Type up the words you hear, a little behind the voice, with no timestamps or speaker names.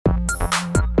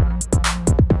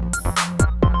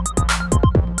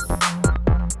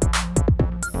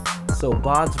So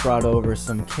Bod's brought over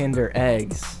some Kinder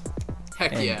eggs.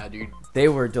 Heck yeah, dude. They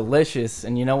were delicious,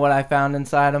 and you know what I found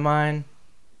inside of mine?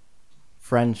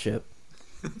 Friendship.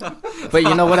 But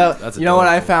you know what? What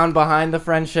I found behind the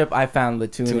friendship? I found the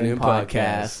Tune In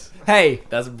podcast. Hey,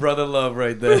 that's brother love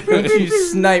right there. you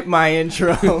sniped my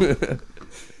intro.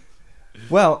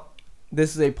 Well,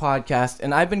 this is a podcast,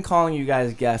 and I've been calling you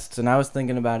guys guests, and I was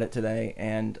thinking about it today,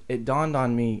 and it dawned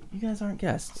on me: you guys aren't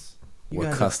guests. We're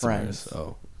guys customers. Are friends.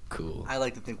 Oh, cool. I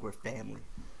like to think we're family.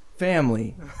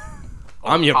 Family.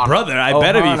 I'm your brother. I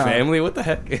better be family. What the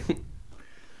heck?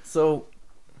 So,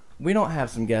 we don't have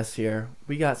some guests here.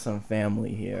 We got some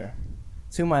family here.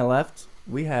 To my left,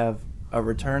 we have a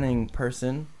returning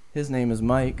person. His name is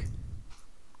Mike.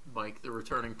 Mike, the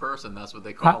returning person. That's what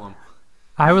they call him.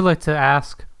 I would like to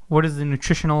ask, what is the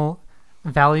nutritional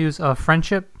values of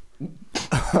friendship?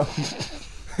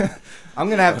 I'm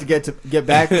gonna have to get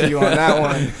back to you on that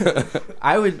one.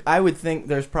 I would think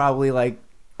there's probably like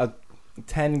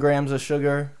 10 grams of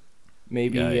sugar,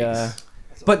 maybe.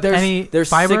 But there's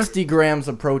fiber? 60 grams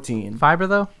of protein. Fiber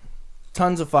though?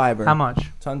 Tons of fiber. How much?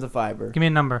 Tons of fiber. Give me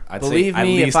a number. Believe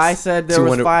me, if I said there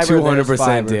was fiber,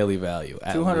 200% daily value.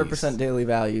 200% daily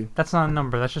value. That's not a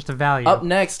number. That's just a value. Up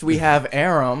next, we have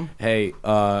Aram. Hey,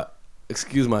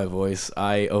 excuse my voice.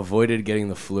 I avoided getting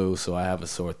the flu, so I have a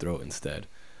sore throat instead.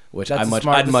 Which I'd much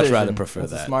rather prefer that.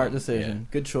 That's a smart decision.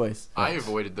 Yeah. Good choice. I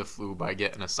avoided the flu by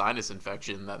getting a sinus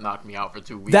infection that knocked me out for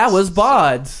 2 weeks. That was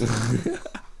Bod's.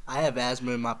 I have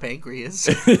asthma in my pancreas.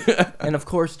 And of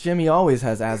course, Jimmy always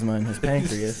has asthma in his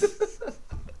pancreas.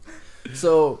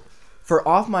 So, for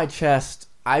off my chest,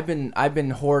 I've been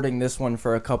hoarding this one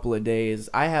for a couple of days.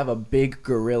 I have a big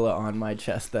gorilla on my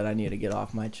chest that I need to get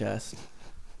off my chest.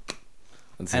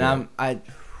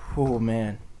 Oh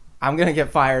man. I'm going to get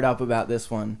fired up about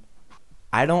this one.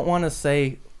 I don't want to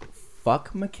say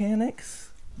fuck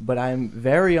mechanics, but I'm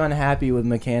very unhappy with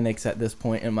mechanics at this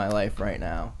point in my life right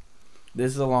now.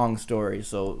 This is a long story,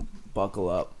 so buckle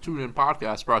up. Tune In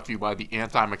Podcast brought to you by the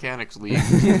Anti-Mechanics League.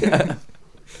 The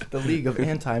League of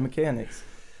Anti-Mechanics.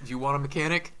 Do you want a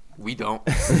mechanic? We don't.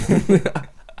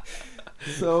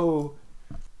 So,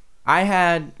 I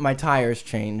had my tires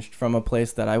changed from a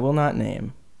place that I will not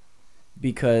name,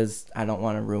 because I don't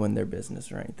want to ruin their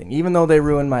business or anything, even though they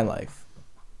ruined my life.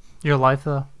 Your life,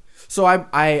 though? So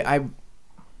I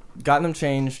got them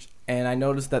changed, and I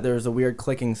noticed that there was a weird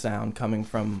clicking sound coming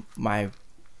from my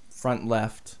front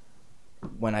left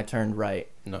when I turned right.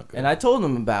 Not good. And I told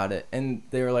them about it, and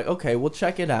they were like, okay, we'll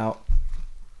check it out.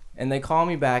 And they call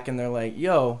me back, and they're like,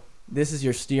 yo, this is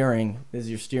your steering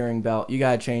belt. You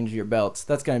got to change your belts.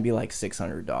 That's going to be like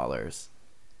 $600.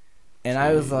 And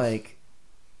I was like,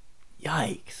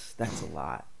 yikes, that's a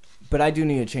lot. But I do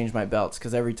need to change my belts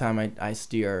because every time I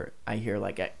steer, I hear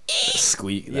like a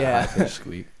squeak. Yeah. High-pitched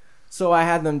squeak. So I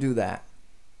had them do that.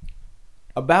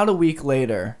 About a week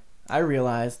later, I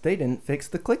realized they didn't fix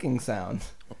the clicking sound.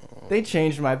 They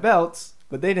changed my belts,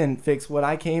 but they didn't fix what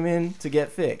I came in to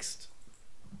get fixed.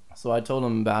 So I told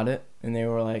them about it, and they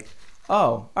were like,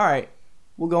 oh, all right,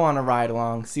 we'll go on a ride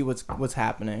along, see what's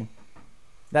happening.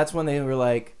 That's when they were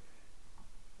like,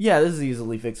 yeah, this is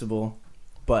easily fixable,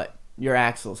 but your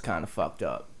axle's kind of fucked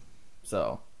up.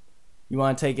 So, you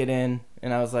want to take it in?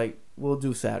 And I was like, we'll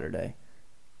do Saturday.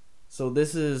 So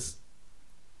this is,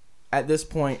 at this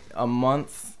point, a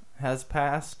month has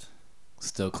passed.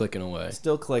 Still clicking away.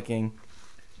 Still clicking.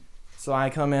 So I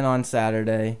come in on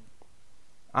Saturday.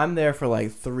 I'm there for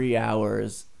like 3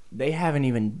 hours. They haven't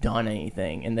even done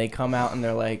anything. And they come out and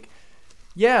they're like,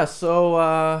 yeah,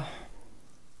 so,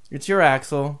 it's your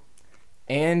axle.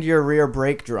 And your rear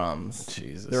brake drums.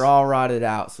 Jesus. They're all rotted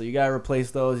out. So you got to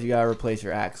replace those. You got to replace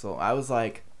your axle. I was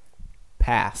like,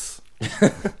 pass.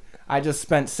 I just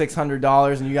spent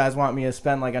 $600 and you guys want me to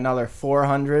spend like another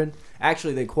 $400.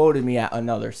 Actually, they quoted me at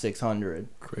another $600.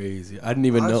 Crazy. I didn't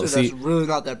even know. That's really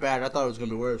not that bad. I thought it was going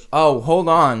to be worse. Oh, hold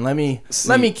on. Let me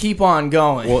keep on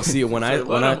going. Well, see, let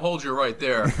him hold you right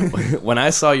there. When I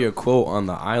saw your quote on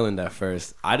the island at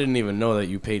first, I didn't even know that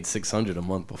you paid $600 a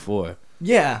month before.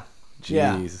 Yeah. Jeez.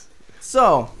 Yeah.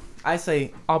 So I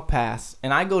say I'll pass,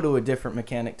 and I go to a different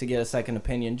mechanic to get a second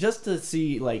opinion just to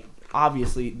see, like,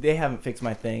 obviously they haven't fixed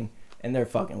my thing and they're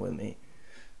fucking with me.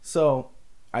 So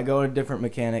I go to a different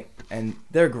mechanic and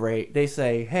they're great. They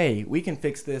say, hey, we can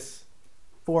fix this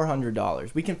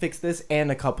 $400. We can fix this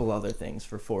and a couple other things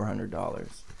for $400.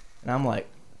 And I'm like,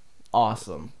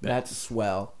 awesome. That's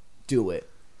swell. Do it.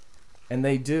 And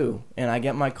they do. And I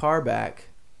get my car back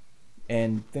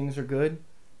and things are good.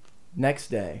 Next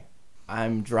day,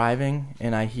 I'm driving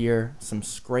and I hear some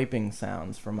scraping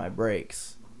sounds from my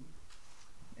brakes.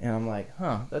 And I'm like,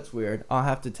 that's weird. I'll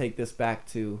have to take this back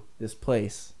to this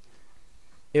place.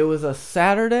 It was a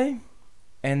Saturday,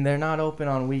 and they're not open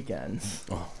on weekends.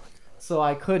 Oh. So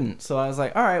I couldn't. So I was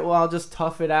like, all right, well, I'll just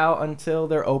tough it out until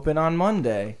they're open on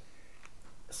Monday.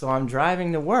 So I'm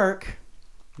driving to work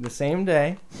the same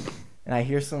day, and I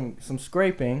hear some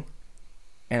scraping,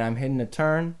 and I'm hitting a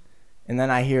turn, and then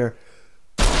I hear,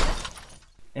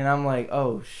 and I'm like,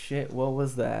 oh, shit, what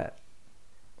was that?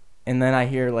 And then I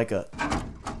hear like a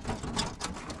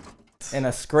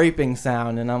scraping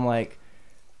sound, and I'm like,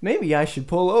 maybe I should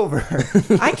pull over.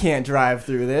 I can't drive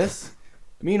through this.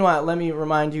 Meanwhile, let me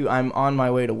remind you, I'm on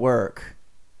my way to work.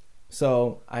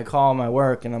 So I call my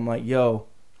work, and I'm like, yo,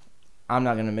 I'm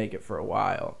not going to make it for a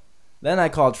while. Then I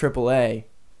called AAA.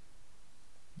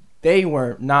 They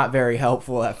were not very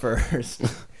helpful at first.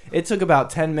 It took about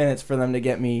 10 minutes for them to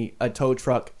get me a tow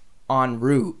truck en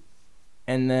route,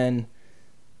 and then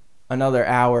another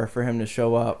hour for him to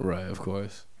show up. Right, of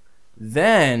course.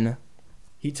 Then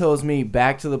he tows me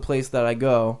back to the place that I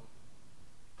go,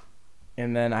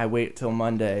 and then I wait till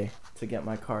Monday to get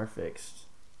my car fixed.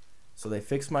 So they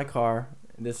fixed my car.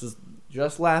 This is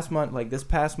just last month, like this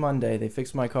past Monday, they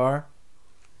fixed my car.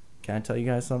 Can I tell you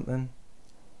guys something?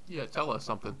 Yeah, tell us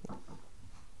something.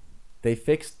 They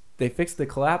fixed the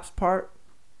collapse part.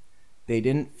 They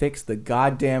didn't fix the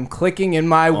goddamn clicking in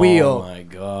my wheel. Oh my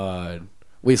god.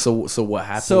 Wait, so what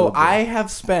happened? So I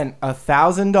have spent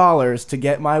 $1,000 to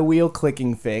get my wheel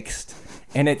clicking fixed,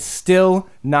 and it's still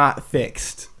not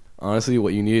fixed. Honestly,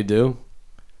 what you need to do,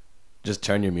 just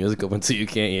turn your music up until you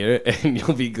can't hear it, and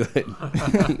you'll be good.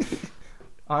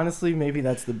 Honestly, maybe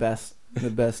that's the best,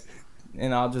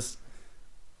 and I'll just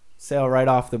sail right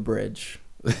off the bridge.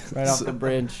 Right off the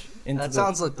bridge. That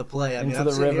sounds like the play. I mean,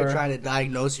 I'm sitting here trying to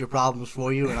diagnose your problems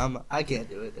for you, and I can't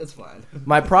do it. It's fine.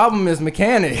 My problem is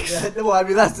mechanics. Yeah, well, I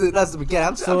mean, that's the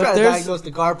mechanic. I'm trying to diagnose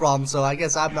the car problem, so I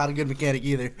guess I'm not a good mechanic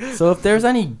either. So if there's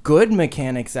any good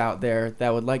mechanics out there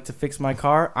that would like to fix my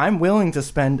car, I'm willing to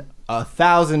spend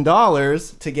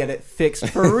 $1,000 to get it fixed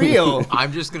for real.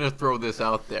 I'm just going to throw this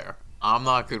out there. I'm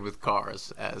not good with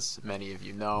cars, as many of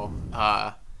you know.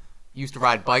 Used to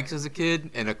ride bikes as a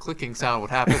kid, and a clicking sound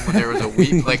would happen when there was a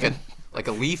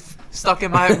leaf stuck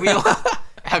in my wheel.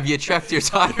 Have you checked your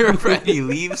tire for any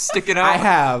leaves sticking out? I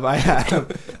have.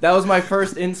 That was my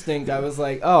first instinct. I was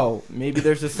like, oh, maybe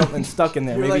there's just something stuck in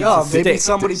there. You're maybe like, maybe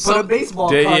somebody put a baseball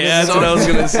card in there. Yeah, that's what I was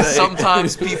going to say.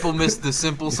 Sometimes people miss the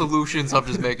simple solutions. I'm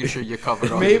just making sure you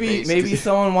covered all your bases. Maybe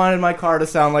someone wanted my car to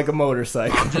sound like a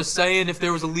motorcycle. I'm just saying, if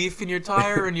there was a leaf in your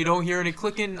tire and you don't hear any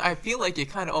clicking, I feel like you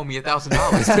kind of owe me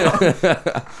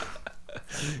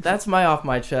 $1,000. That's off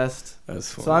my chest.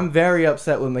 That's funny. So I'm very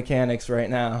upset with mechanics right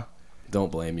now. Don't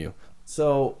blame you.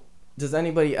 So, does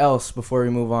anybody else, before we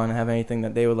move on, have anything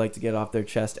that they would like to get off their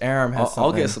chest? Aram has something.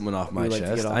 I'll get something off my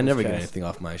chest. I never get anything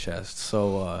off my chest.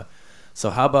 So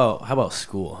how about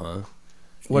school, huh?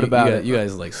 What about it? You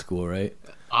guys like school, right?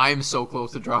 I'm so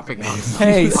close to dropping out.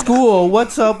 Hey, school,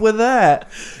 what's up with that?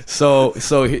 So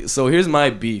here's my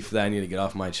beef that I need to get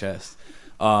off my chest.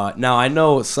 Now I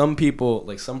know some people,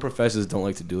 like some professors, don't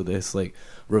like to do this, like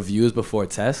reviews before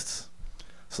tests.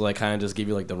 So like kind of just give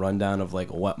you like the rundown of like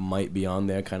what might be on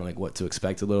there, kind of like what to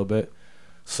expect a little bit.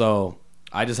 So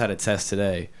I just had a test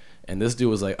today, and this dude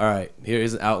was like, all right, here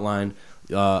is an outline.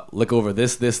 Look over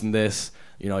this, and this.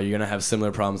 You know, you're going to have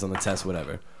similar problems on the test,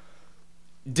 whatever.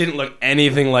 Didn't look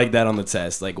anything like that on the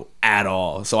test, like at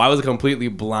all. So I was completely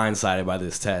blindsided by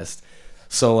this test.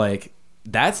 So like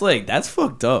that's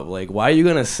fucked up. Like, why are you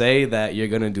going to say that you're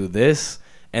going to do this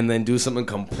and then do something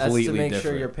completely different? That's to make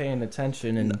sure you're paying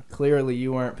attention, and clearly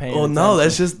you weren't paying attention. No,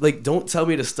 that's just, like, don't tell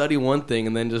me to study one thing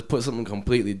and then just put something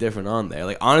completely different on there.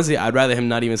 Like, honestly, I'd rather him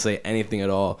not even say anything at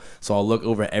all, so I'll look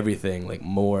over everything, like,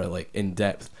 more, like, in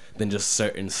depth than just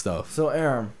certain stuff. So,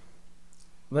 Aram,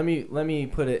 let me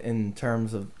put it in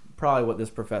terms of probably what this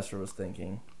professor was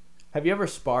thinking. Have you ever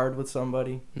sparred with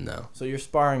somebody? No. So you're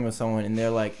sparring with someone, and they're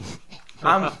like,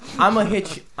 I'm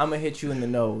gonna hit you in the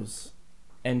nose.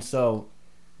 And so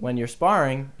when you're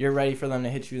sparring, you're ready for them to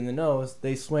hit you in the nose.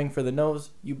 They swing for the nose,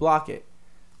 you block it.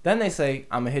 Then they say,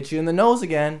 I'm going to hit you in the nose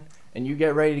again, and you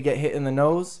get ready to get hit in the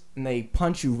nose, and they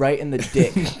punch you right in the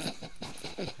dick.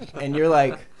 And you're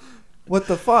like, what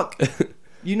the fuck?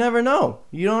 You never know.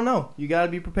 You don't know. You got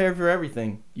to be prepared for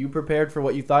everything. You prepared for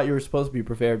what you thought you were supposed to be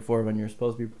prepared for when you're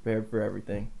supposed to be prepared for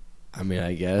everything. I mean,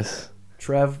 I guess.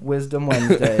 Trev Wisdom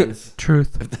Wednesdays.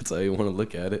 Truth. If that's how you want to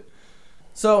look at it.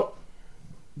 So,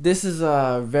 this is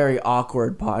a very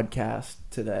awkward podcast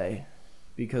today.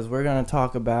 because we're going to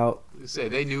talk about... Say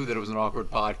they knew that it was an awkward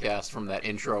podcast from that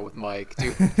intro with Mike,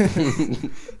 dude.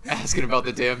 Asking about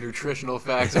the damn nutritional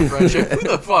facts of friendship. Who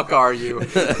the fuck are you?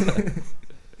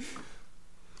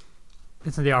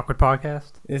 This is the awkward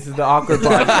podcast. This is the awkward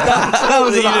podcast. That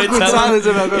was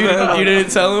you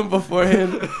didn't tell him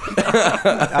beforehand?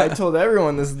 I told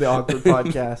everyone this is the awkward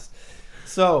podcast.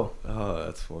 So,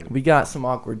 that's funny. We got some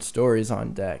awkward stories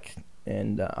on deck,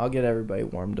 and I'll get everybody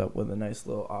warmed up with a nice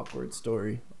little awkward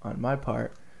story on my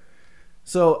part.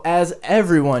 So, as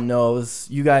everyone knows,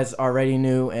 you guys already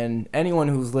knew, and anyone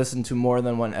who's listened to more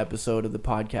than one episode of the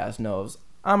podcast knows,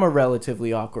 I'm a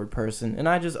relatively awkward person, and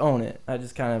I just own it. I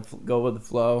just kind of go with the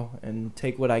flow and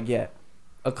take what I get.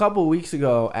 A couple weeks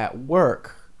ago at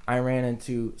work, I ran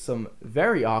into some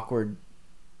very awkward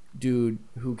dude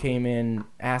who came in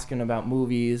asking about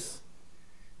movies.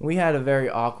 We had a very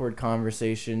awkward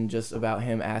conversation just about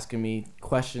him asking me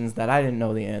questions that I didn't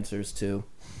know the answers to.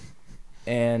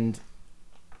 And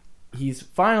he's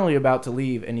finally about to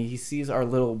leave, and he sees our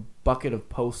little bucket of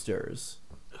posters.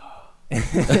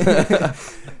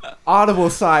 Audible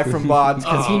sigh from Bods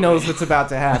because he knows what's about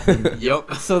to happen.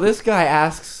 Yep. So this guy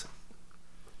asks,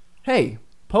 "Hey,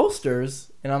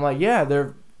 posters?" And I'm like, "Yeah,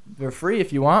 they're free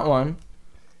if you want one."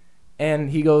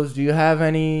 And he goes, "Do you have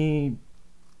any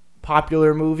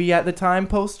popular movie at the time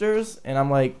posters?" And I'm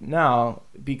like, "No,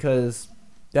 because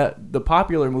the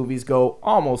popular movies go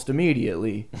almost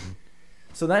immediately."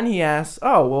 So then he asks,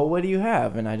 "Oh, well, what do you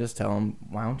have?" And I just tell him,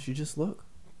 "Why don't you just look?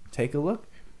 Take a look."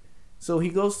 So he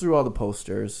goes through all the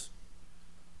posters,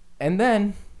 and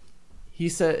then he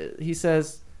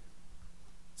says,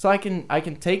 "So I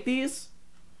can take these?"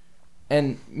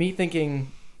 And me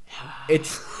thinking,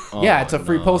 it's a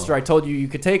free poster. I told you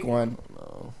could take one.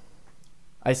 No.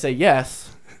 I say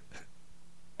yes,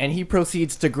 and he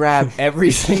proceeds to grab every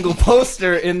single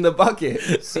poster in the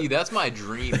bucket. See, that's my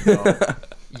dream, though.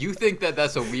 You think that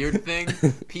that's a weird thing?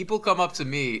 People come up to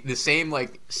me, the same,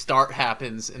 like, start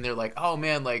happens, and they're like, "Oh,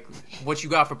 man, like, what you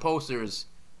got for posters?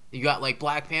 You got, like,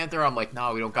 Black Panther?" I'm like,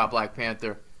 "No, we don't got Black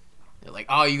Panther." They're like,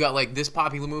 "Oh, you got, like, this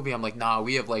popular movie?" I'm like, "Nah,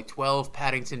 we have, like, 12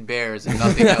 Paddington Bears and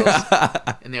nothing else."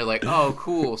 And they're like, "Oh,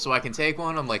 cool, so I can take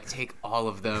one?" I'm like, "Take all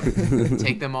of them.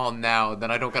 Take them all now. Then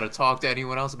I don't got to talk to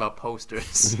anyone else about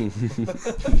posters."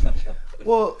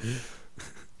 Well,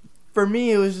 for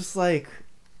me, it was just, like,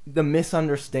 the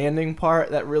misunderstanding part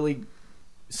that really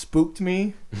spooked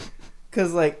me,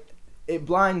 because like it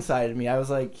blindsided me. I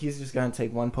was like, he's just gonna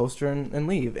take one poster and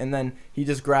leave, and then he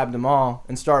just grabbed them all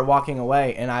and started walking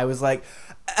away, and I was like,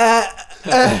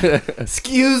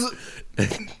 excuse,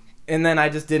 and then I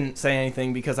just didn't say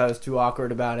anything because I was too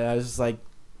awkward about it. I was just like,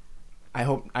 I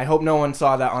hope no one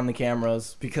saw that on the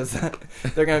cameras, because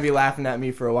they're gonna be laughing at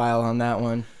me for a while on that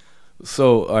one.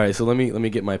 So all right, so let me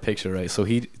get my picture right. So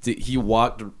he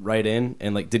walked right in,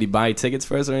 and like, did he buy tickets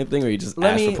first or anything, or he just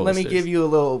asked for posters? Let me give you a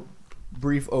little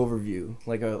brief overview,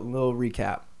 like a little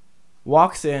recap.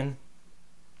 Walks in,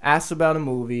 asks about a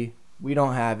movie, we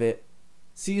don't have it,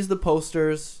 sees the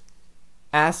posters,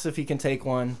 asks if he can take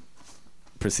one,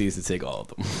 proceeds to take all of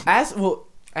them.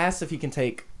 Asks if he can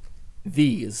take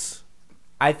these.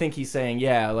 I think he's saying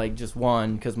yeah, like just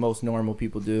one, because most normal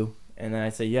people do. And then I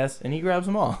say yes, and he grabs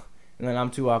them all. And then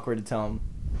I'm too awkward to tell him,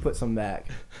 put some back.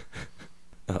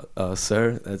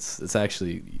 Sir, that's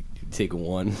actually, you take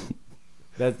one.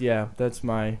 That's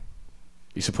my...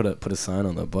 You should put a sign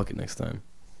on the bucket next time.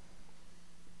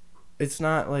 It's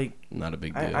not like... Not a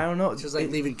big deal. I don't know. It's just like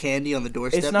leaving candy on the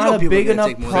doorstep. It's not a big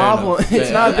enough problem.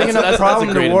 It's not a big enough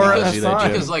problem to warrant a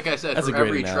sign. Because like I said, that's for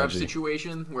every Trev analogy.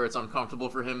 situation where it's uncomfortable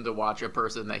for him to watch a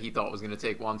person that he thought was going to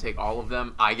take one, take all of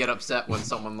them, I get upset when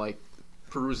someone like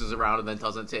peruses around and then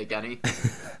doesn't take any,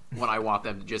 when I want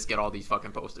them to just get all these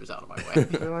fucking posters out of my way.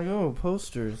 They're like, "Oh,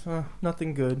 posters.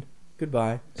 Nothing good.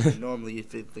 Goodbye." So normally you'd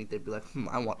think they'd be like,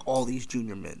 I want all these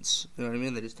Junior Mints. You know what I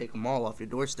mean? They just take them all off your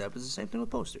doorstep. It's the same thing with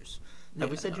posters. Have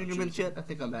we said Junior Mints yet? I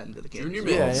think I'm adding to the game. Junior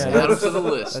Yeah, Mints, yeah. add them to the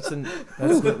list.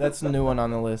 That's a new one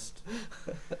on the list.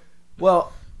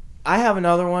 Well, I have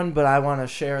another one, but I want to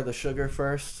share the sugar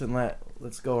first, and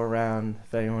let's go around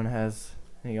if anyone has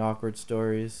any awkward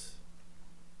stories.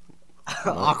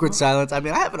 Awkward silence. I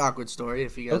mean, I have an awkward story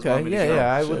if you guys want me to share.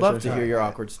 I would love to hear your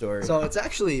awkward story. So it's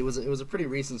actually it was a pretty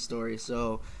recent story.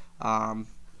 So,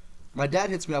 my dad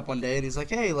hits me up one day and he's like,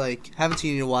 "Hey, like, haven't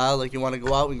seen you in a while. Like, you want to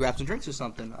go out and grab some drinks or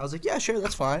something?" I was like, "Yeah, sure,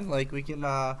 that's fine. Like, we can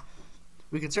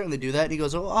certainly do that." And he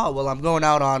goes, "Oh, well, I'm going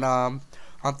out on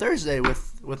Thursday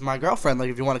with my girlfriend. Like,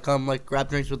 if you want to come, like, grab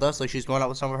drinks with us. Like, she's going out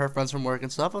with some of her friends from work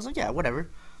and stuff." I was like, "Yeah, whatever.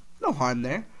 No harm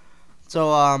there." So,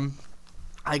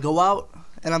 I go out.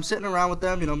 And I'm sitting around with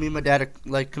them, you know, me and my dad are,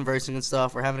 like, conversing and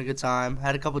stuff. We're having a good time.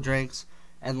 Had a couple drinks.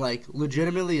 And like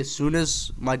legitimately, as soon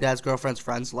as my dad's girlfriend's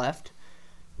friends left,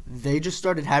 they just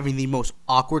started having the most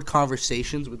awkward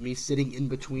conversations with me sitting in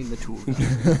between the two of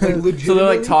them. Like, So they're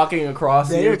like talking across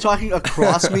They you. are talking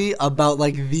across me about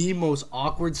like the most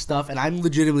awkward stuff, and I'm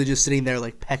legitimately just sitting there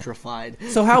like petrified.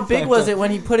 So how big was it when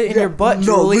he put it in your butt, No,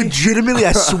 Julie? legitimately,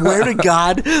 I swear to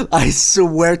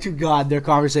God, their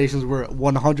conversations were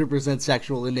 100%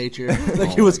 sexual in nature.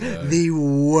 Like it was the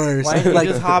worst. Why didn't you like,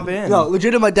 just hop in? No,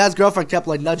 legit. My dad's girlfriend kept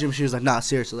like nudging him. She was like, "Nah,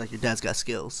 seriously, like your dad's got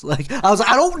skills." Like I was like,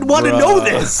 "I don't want to know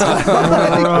this." Gross.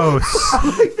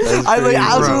 I'm like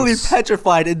absolutely gross.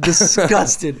 petrified and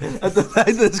disgusted at the fact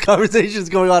that this conversation is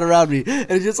going on around me, and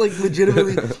it just like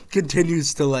legitimately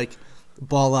continues to like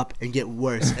ball up and get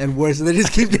worse and worse, and they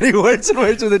just keep getting worse and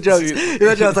worse with the jokes.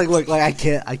 Eventually, I was like, "Look, like I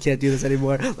can't do this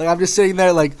anymore." Like I'm just sitting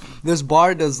there, like this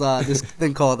bar does this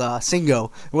thing called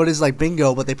Singo. What is like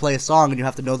bingo, but they play a song and you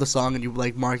have to know the song and you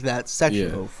like mark that section.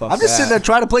 Yeah. Oh, fuck I'm just that. sitting there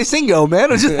trying to play Singo,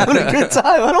 man. I'm just having a good time.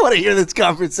 I don't want to hear this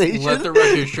conversation. Let the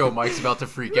record show Mike's about to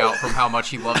freak out from how much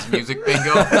he loves music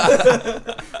bingo.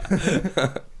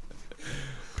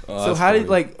 So how did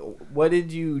what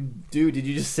did you do? Did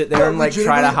you just sit there and like try to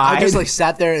Legitimately, hide? I just like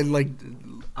sat there and like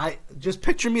I just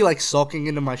picture me like sulking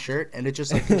into my shirt, and it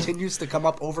just like continues to come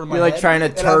up over my You're like head. trying to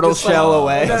and I'm turtle just, like, shell and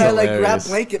away. then I like grab hilarious.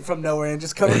 blanket from nowhere and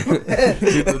just cover my head.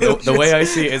 The way I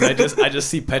see it is I just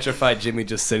see petrified Jimmy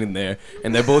just sitting there,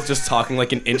 and they're both just talking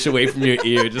like an inch away from your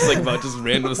ear, just like about just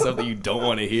random stuff that you don't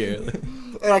want to hear.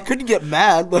 And I couldn't get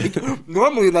mad. Like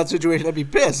normally in that situation I'd be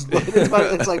pissed, but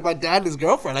it's like my dad and his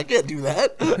girlfriend. I can't do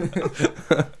that.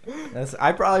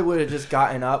 I probably would have just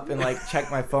gotten up and like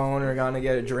checked my phone or gone to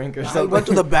get a drink or I something. went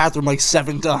to the bathroom like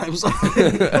 7 times.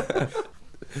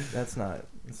 That's not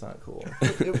cool.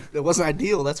 It wasn't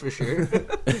ideal, that's for sure.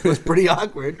 It was pretty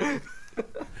awkward.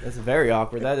 That's very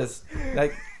awkward. That.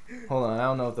 Hold on, I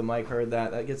don't know if the mic heard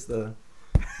that. That gets the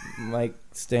mic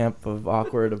stamp of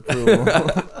awkward approval.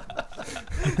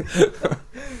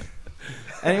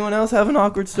 Anyone else have an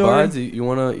awkward story? Bods, you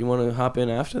wanna hop in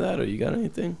after that, or you got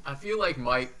anything? I feel like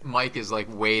Mike is like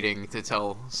waiting to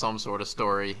tell some sort of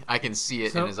story. I can see it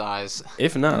in So- his eyes.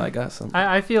 If not, I got something.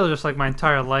 I feel just like my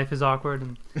entire life is awkward,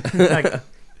 and like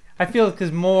I feel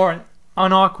there's more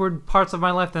unawkward parts of my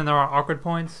life than there are awkward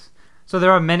points. So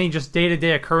there are many just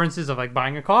day-to-day occurrences of like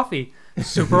buying a coffee,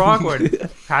 super awkward.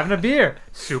 Having a beer,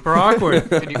 super awkward.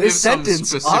 Can you give This some sentence,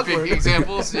 specific awkward.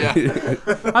 examples? Yeah.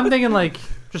 I'm thinking like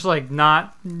just like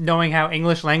not knowing how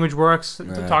English language works,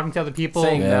 Right. talking to other people.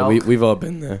 Saying Yeah, milk. we've all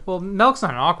been there. Well, milk's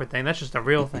not an awkward thing. That's just a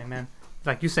real thing, man.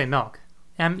 Like you say milk.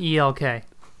 MELK.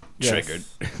 Yes. Triggered.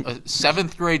 A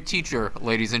 7th grade teacher,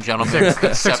 ladies and gentlemen.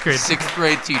 Sixth grade. 6th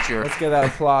grade teacher. Let's get that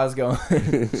applause going.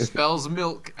 Spells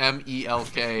milk,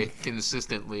 MELK,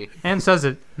 consistently. And says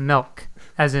it milk,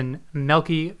 as in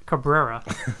Melky Cabrera.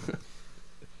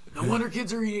 No wonder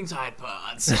kids are eating Tide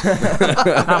Pods.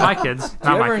 Not my kids. Do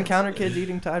Not you my ever kids. encounter kids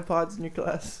eating Tide Pods in your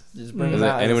class? Just bring Mm. them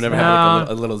out. Anyone ever and have like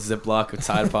No. a little Ziploc of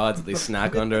Tide Pods that they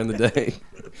snack on during the day?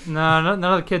 No, none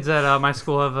of the kids at my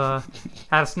school have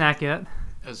had a snack yet.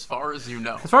 As far as you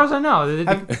know. As far as I know,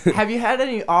 have you had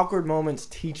any awkward moments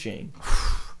teaching?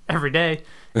 every day,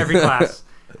 every class.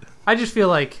 I just feel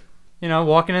like,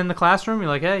 walking in the classroom, you're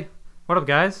like, hey, what up,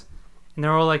 guys? And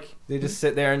they're all like, They just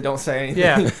sit there and don't say anything.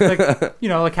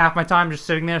 yeah, like half my time just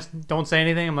sitting there, don't say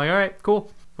anything. I'm like, all right, cool.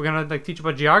 We're gonna like teach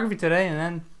about geography today, and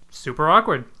then super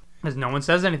awkward because no one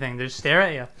says anything. They just stare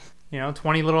at you.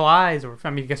 20 little eyes, or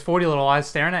I guess 40 little eyes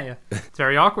staring at you. It's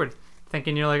very awkward.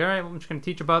 Thinking you're like, all right, well, I'm just gonna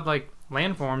teach about like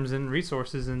landforms and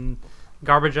resources and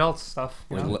garbage else stuff.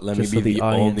 You Like, know? let me be the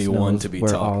only one to be we're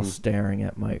talking. all staring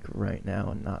at Mike right now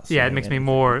and not. Yeah, it saying makes me anything.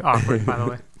 more awkward, by the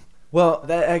way. Well,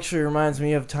 that actually reminds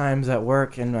me of times at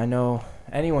work, and I know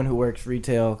anyone who works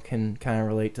retail can kind of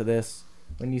relate to this.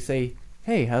 When you say,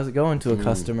 "Hey, how's it going?" to a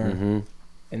customer, Mm-hmm.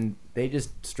 and they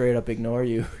just straight up ignore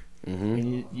you, Mm-hmm.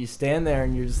 and you stand there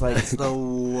and you're just like, It's the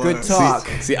worst. "Good talk."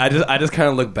 See, I just kind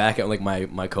of look back at like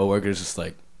my coworkers, just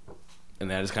like, and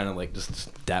then I just kind of like just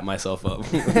dap myself up.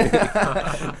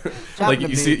 Like to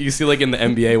you see like in the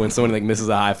NBA when someone like misses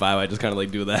a high five, I just kind of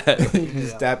like do that. You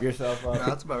just dap yourself No, up.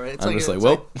 that's about right. It's I'm just like, it's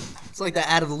well, it's like that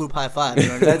out of the loop high five. You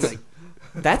know what I mean? That's- Like,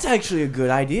 That's actually a good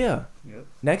idea. Yep.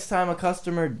 Next time a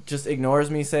customer just ignores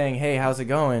me saying, "Hey, how's it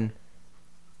going?"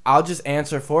 I'll just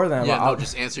answer for them. Yeah, I'll, no,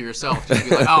 just answer yourself. Just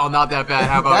be like, oh, not that bad.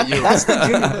 How about you? that's the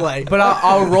Jimmy play. But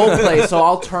I'll role play, so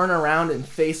I'll turn around and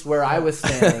face where I was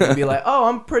standing and be like, "Oh,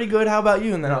 I'm pretty good. How about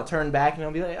you?" And then I'll turn back and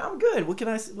I'll be like, "I'm good. What can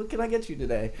I get you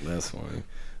today?" that's funny.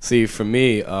 See, for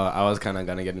me, I was kind of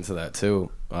gonna get into that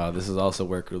too. This is also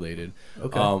work related.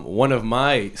 Okay. One of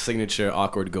my signature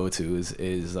awkward go-tos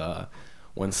is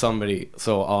when somebody,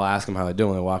 so I'll ask them how they're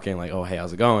doing. They walk in like, oh, hey,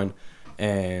 how's it going?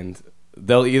 And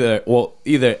they'll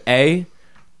either A,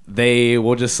 they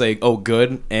will just say, oh,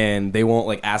 good, and they won't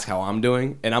like ask how I'm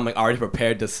doing, and I'm like already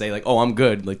prepared to say like, oh, I'm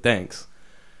good, like thanks.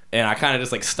 And I kind of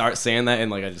just like start saying that,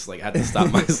 and like I just like had to stop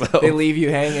myself. They leave you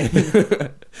hanging.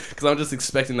 Because I'm just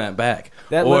expecting that back.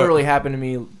 That literally happened to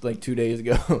me like 2 days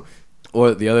ago.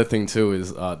 Or the other thing too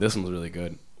is this one's really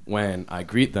good. When I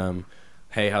greet them,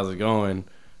 hey, how's it going?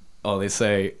 Oh, they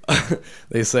say,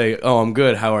 oh, I'm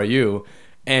good. How are you?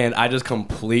 And I just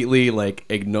completely like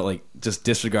ignore, like just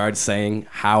disregard saying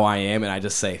how I am, and I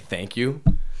just say thank you.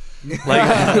 Like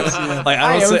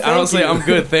I don't say I'm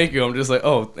good, thank you. I'm just like,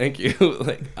 oh, thank you.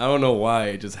 Like I don't know why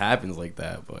it just happens like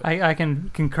that, but I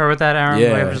can concur with that, Aaron.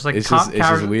 yeah, Like, just like it's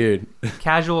just weird.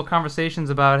 Casual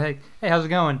conversations about hey, how's it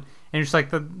going? And just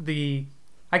like the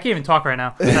I can't even talk right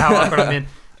now. That's how awkward I'm in.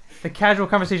 The casual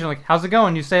conversation, like, how's it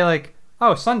going? You say like,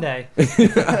 oh, Sunday.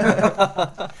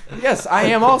 Yes, I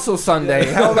am also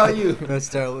Sunday. How about you? That's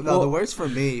terrible. No, the worst for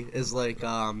me is like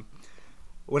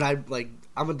when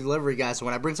I'm a delivery guy, so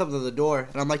when I bring something to the door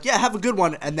and I'm like, yeah, have a good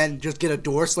one, and then just get a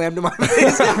door slammed in my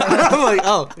face, I'm like,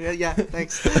 oh, yeah,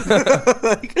 thanks.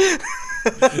 Like,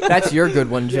 that's your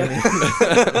good one, Jimmy.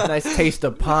 Nice taste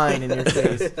of pine in your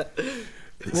face.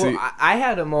 Well, I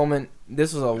had a moment,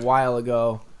 this was a while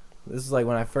ago. This is like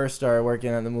when I first started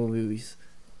working at the movies.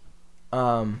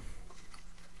 I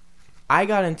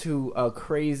got into a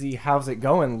crazy how's it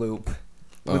going loop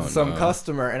with some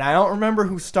customer, and I don't remember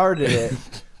who started it,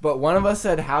 but one of us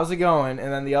said how's it going,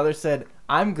 and then the other said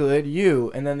I'm good,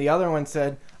 you, and then the other one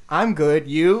said I'm good,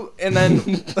 you, and then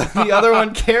the other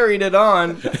one carried it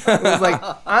on. It was like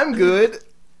I'm good,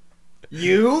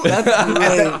 you. That's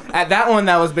great. At that one,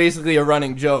 that was basically a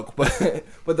running joke, but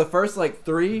the first like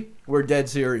 3 were dead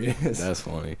serious. That's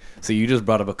funny. So you just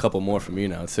brought up a couple more for me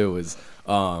now too. Is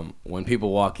when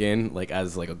people walk in like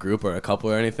as like a group or a couple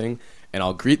or anything, and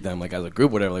I'll greet them like as a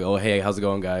group, whatever. Like, oh hey, how's it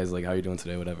going, guys? Like, how you doing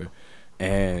today, whatever.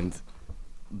 And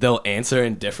they'll answer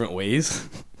in different ways.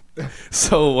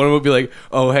 So one will be like,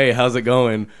 oh hey, how's it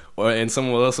going? And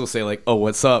someone else will say like, oh,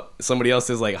 what's up? Somebody else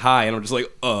says like, hi, and I'm just like,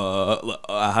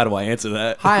 how do I answer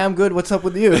that? Hi, I'm good. What's up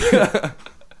with you?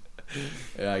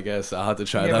 Yeah, I guess I'll have to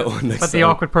try that one next time. But the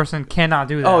awkward person cannot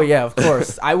do that. Oh yeah, of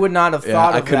course. I would not have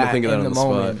thought of that think of that in on the the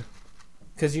moment. spot.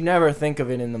 Because you never think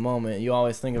of it in the moment. You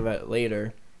always think of it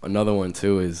later. Another one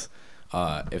too is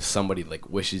if somebody like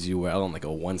wishes you well on like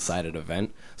a one-sided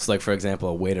event. So like for example,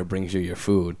 a waiter brings you your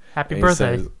food. Happy and he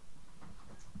birthday. says,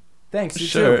 Thanks, you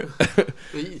sure. too.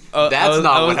 That's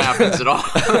not what happens at all.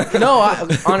 No,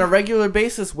 on a regular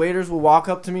basis, waiters will walk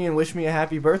up to me and wish me a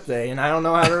happy birthday, and I don't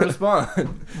know how to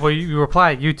respond. Well, you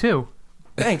reply, you too.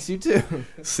 Thanks, you too.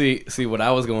 See, what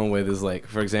I was going with is like,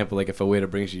 for example, like if a waiter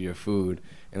brings you your food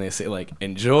and they say like,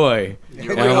 enjoy,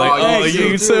 You're and I'm like, oh,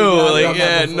 you too. I've Like, done that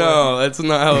yeah, before. no, that's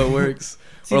not how it works.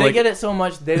 See, Or, they like, get it so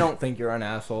much, they don't think you're an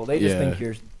asshole. They just Yeah. think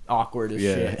you're awkward as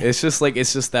yeah, shit. it's just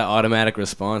that automatic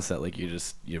response that like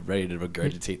you're ready to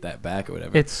regurgitate that back or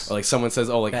whatever. It's or like someone says,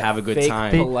 oh, like That have a good fake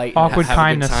time. politeness. Awkward have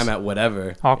kindness. a good time at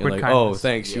whatever. Awkward You're like, oh, kindness.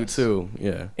 thanks, you Yes. too.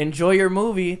 Yeah. Enjoy your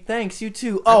movie. Thanks, you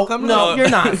too. Oh, come no, to- you're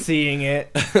not seeing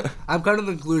it. I'm kind of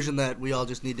the conclusion that we all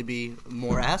just need to be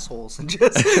more assholes and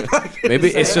just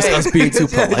Maybe it's just us being too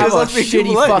Yeah, polite. Have a Let's be too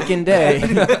shitty polite. fucking day.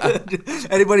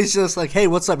 Anybody's just like, hey,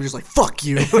 what's up? You're just like, fuck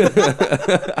you.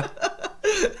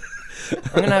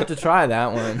 I'm gonna have to try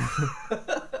that one.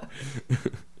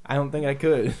 I don't think I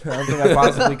could. I don't think I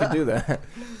possibly could do that.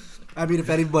 I mean, if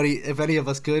any of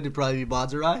us could, it'd probably be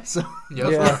Bods or I. So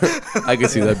Yep. Yeah. I can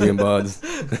see that being Bods.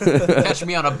 Catch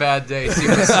me on a bad day. See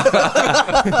what's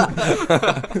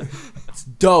It's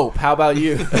dope. How about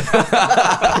you?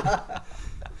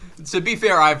 To be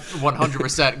fair, I've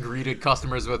 100% greeted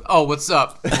customers with, oh, what's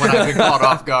up, when I've been caught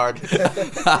off guard.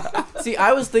 See,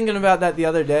 I was thinking about that the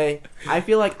other day. I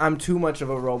feel like I'm too much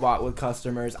of a robot with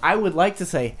customers. I would like to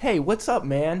say, hey, what's up,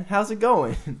 man? How's it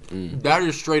going? That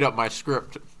is straight up my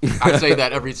script. I say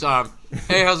that every time.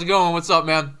 Hey, how's it going? What's up,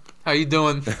 man? How you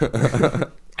doing?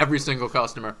 Every single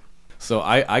customer. So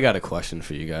I got a question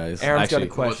for you guys. Aaron's got a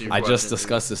Actually, question. I just Question.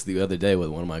 discussed this the other day with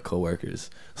one of my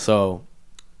coworkers. So,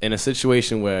 in a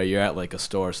situation where you're at like a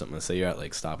store or something, let's say you're at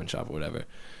like Stop and Shop or whatever,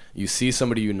 you see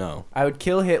somebody you know. I would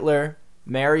kill Hitler,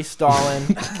 marry Stalin,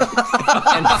 and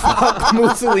fuck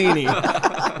Mussolini.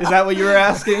 Is that what you were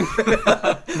asking?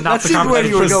 Not the seemed where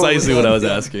you were conversation. going Precisely what I was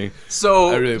asking. So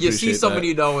I really you see appreciate someone that.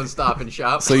 you know and Stop and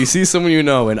Shop. So you see someone you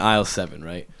know in aisle 7,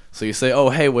 right? So you say, oh,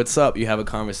 hey, what's up? You have a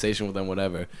conversation with them,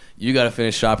 whatever. You got to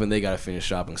finish shopping. They got to finish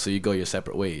shopping. So you go your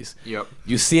separate ways. Yep.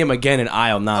 You see him again in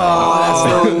aisle 9.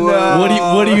 no.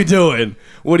 What are you doing?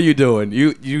 What are you doing?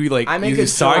 You like, I make you a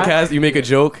sarcasm? You make a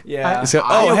joke? Yeah. You say,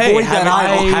 I oh, hey, avoid that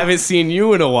aisle. haven't seen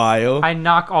you in a while. I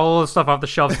knock all the stuff off the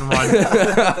shelves and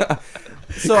run.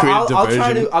 So Create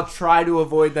I'll try to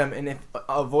avoid them, and if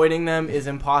avoiding them is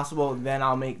impossible, then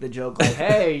I'll make the joke like,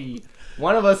 "Hey,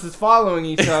 one of us is following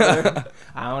each other.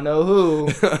 I don't know who,"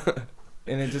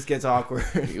 and it just gets awkward.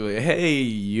 You're like, hey,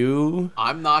 you.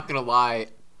 I'm not gonna lie.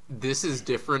 This is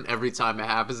different every time it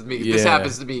happens to me. Yeah. This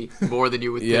happens to me more than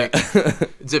you would Yeah.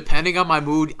 think. Depending on my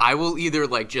mood, I will either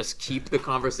like just keep the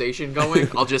conversation going.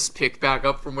 I'll just pick back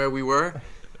up from where we were.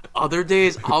 Other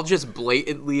days, I'll just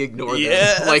blatantly ignore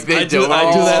them. Like they I do don't.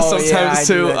 that Oh, sometimes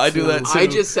yeah, too. I do that too. I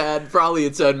just had probably a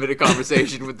 10-minute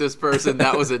conversation with this person.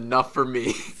 That was enough for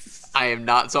me. I am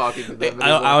not talking to them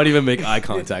anymore. I don't even make eye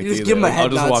contact. You just either. give him a I'll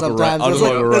head just nod walk sometimes. right. I'll just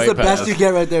That's walk like- right that's the best past. you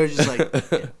get right there. It's just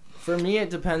like, For me, it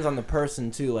depends on the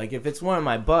person too. Like if it's one of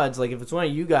my buds, like if it's one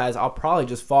of you guys, I'll probably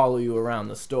just follow you around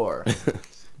the store.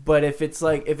 But if it's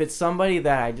somebody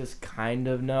that I just kind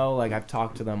of know, like I've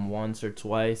talked to them once or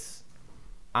twice,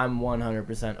 I'm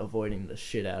 100% avoiding the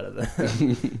shit out of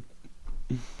them.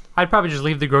 I'd probably just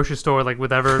leave the grocery store like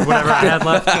whatever I had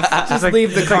left. Just like-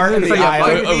 leave the cart in the like-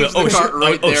 aisle. Mike leaves the cart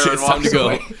right there and it's time walks to go.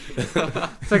 away.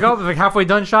 It's like, oh, like halfway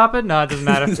done shopping? No, it doesn't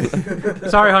matter.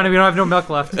 Sorry, honey, we don't have no milk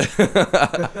left.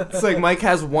 It's like Mike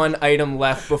has one item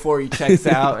left before he checks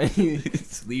out, and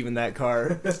he's leaving that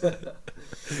cart.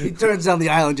 he turns down the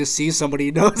aisle and just sees somebody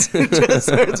he knows and just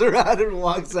turns around and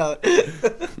walks out.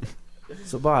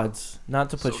 So, Bods, not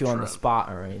to put So you on the Trev,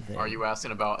 spot or anything. Are you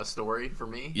asking about a story for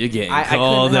me? You're getting I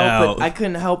called out. I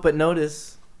couldn't help but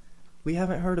notice we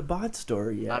haven't heard a Bod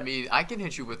story yet. I mean, I can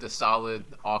hit you with a solid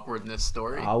awkwardness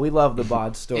story. Oh, we love the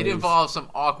Bod stories. It involves some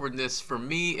awkwardness for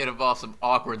me. It involves some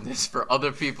awkwardness for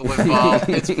other people involved.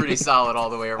 It's pretty solid all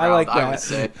the way around, like I would that.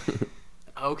 say.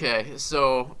 Okay,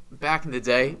 so back in the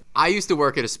day, I used to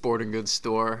work at a sporting goods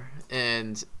store,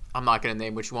 and I'm not going to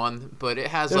name which one, but it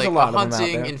has There's like a lot a of them out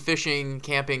hunting there. and fishing,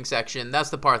 camping section. That's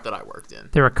the part that I worked in.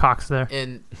 There were cocks there.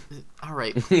 And, all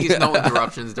right, please no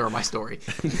interruptions during my story.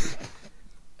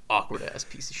 Awkward ass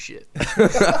piece of shit.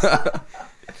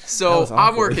 So was I'm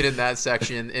awkward. working in that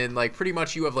section, and like pretty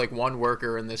much you have like one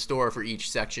worker in the store for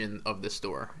each section of the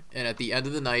store. And at the end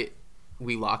of the night,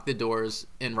 we lock the doors,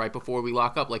 and right before we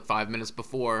lock up, like 5 minutes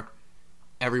before,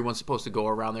 everyone's supposed to go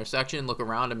around their section, look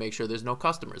around, and make sure there's no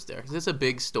customers there. 'Cause it's a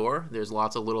big store. There's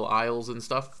lots of little aisles and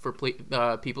stuff for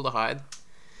people to hide.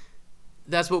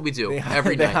 That's what we do They hide,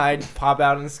 every they night. hide, pop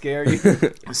out and scare you.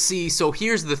 See, so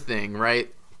here's the thing,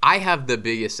 right? I have the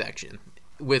biggest section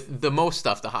with the most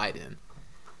stuff to hide in.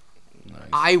 Nice.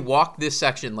 I walk this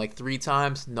section like 3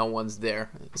 times, no one's there.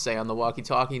 Say on the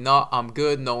walkie-talkie, no, I'm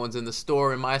good, no one's in the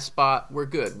store in my spot, we're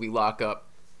good, we lock up.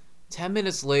 10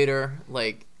 minutes later,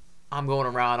 like, I'm going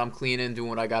around, I'm cleaning, doing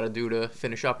what I gotta do to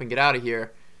finish up and get out of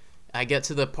here. I get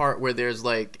to the part where there's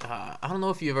like, I don't know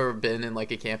if you've ever been in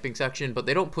like a camping section, but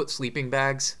they don't put sleeping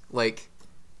bags like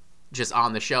just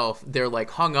on the shelf. They're like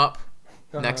hung up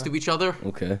next to each other.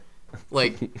 Okay.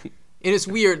 Like, and it's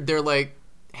weird. They're like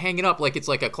hanging up like it's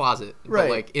like a closet, Right. but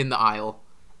like in the aisle.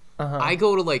 Uh-huh. I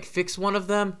go to like fix one of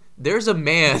them. There's a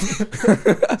man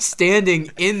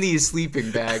standing in these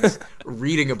sleeping bags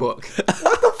reading a book. What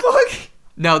the fuck?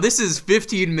 Now this is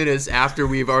 15 minutes after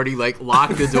we've already like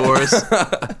locked the doors.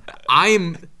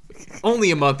 I'm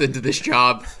only a month into this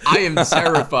job. I am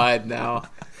terrified now.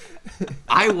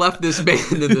 I left this man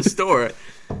in the store.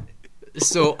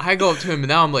 So I go up to him and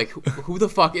now I'm like, who the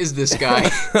fuck is this guy?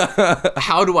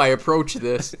 How do I approach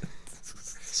this?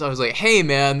 So I was like, hey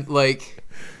man, like,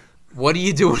 what are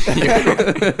you doing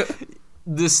here?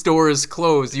 This store is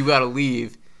closed. You gotta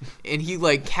leave. And he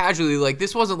like casually, like,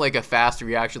 this wasn't like a fast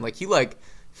reaction. Like he like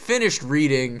finished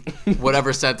reading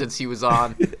whatever sentence he was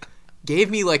on, gave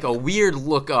me like a weird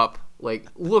look up, like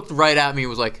looked right at me and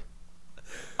was like,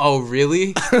 oh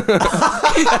really?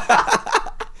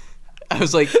 I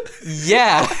was like,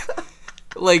 yeah.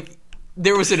 Like,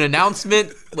 there was an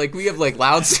announcement. Like, we have, like,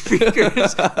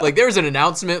 loudspeakers. Like, there was an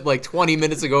announcement, like, 20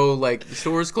 minutes ago, like, the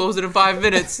store's closing in 5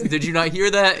 minutes. Did you not hear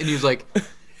that? And he was like,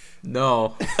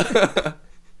 no.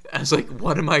 I was like,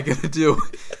 what am I going to do?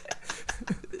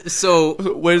 So,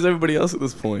 Where's everybody else at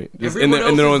this point? Just everyone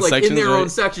in their else own is, like, sections, in their right? own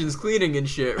sections cleaning and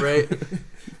shit, right?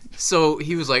 So,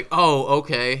 he was like, oh,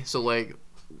 okay. So, like,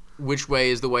 which way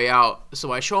is the way out?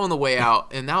 So I show him the way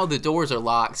out, and now the doors are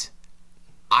locked.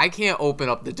 I can't open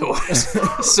up the doors.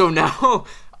 So now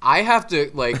I have to,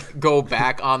 like, go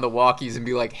back on the walkies and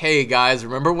be like, hey, guys,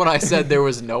 remember when I said there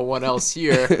was no one else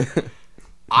here?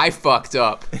 I fucked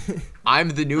up. I'm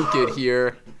the new kid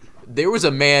here. There was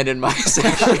a man in my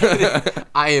section.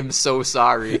 I am so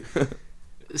sorry.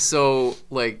 So,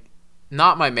 like,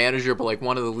 not my manager, but, like,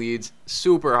 one of the leads,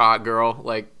 super hot girl.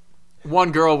 Like,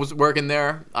 one girl was working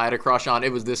there I had a crush on.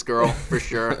 It was this girl, for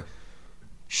sure.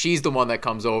 She's the one that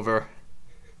comes over,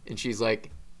 and she's like,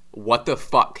 what the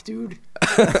fuck, dude?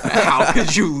 How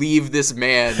could you leave this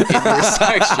man in your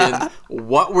section?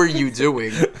 What were you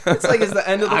doing? It's like it's the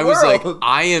end of the I world. was like,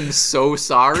 I am so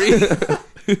sorry.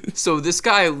 So this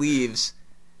guy leaves,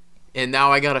 and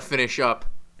now I gotta finish up.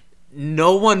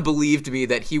 No one believed me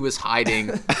that he was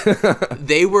hiding.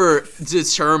 They were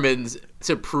determined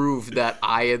to prove that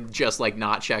I had just, like,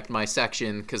 not checked my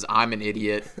section because I'm an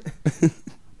idiot.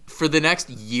 For the next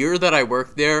year that I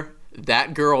worked there,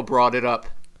 that girl brought it up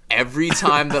every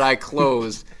time that I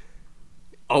closed,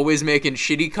 always making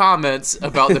shitty comments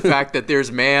about the fact that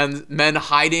there's men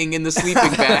hiding in the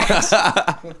sleeping bags.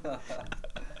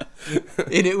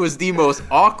 And it was the most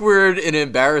awkward and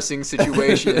embarrassing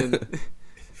situation.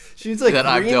 She's like that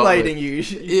I've dealt greenlighting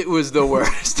with. you. It was the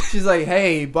worst. She's like,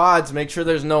 hey, Bods, make sure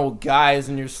there's no guys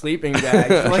in your sleeping bag.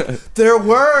 You're like, there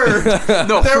were.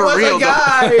 No, There for was real. a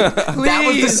guy. Please. That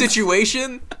was the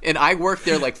situation, and I worked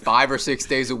there like 5 or 6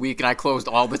 days a week, and I closed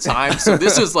all the time. So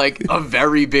this was like a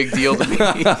very big deal to me.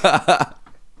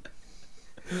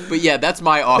 But yeah, that's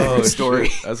my awkward story.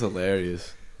 Shit. That's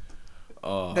hilarious.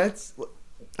 Oh, That's.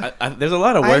 there's a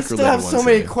lot of work. I still have so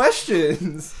many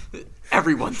questions. questions.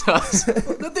 Everyone does.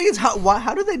 The thing is,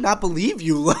 how do they not believe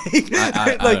you? Like, I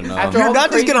like don't know. After you're all not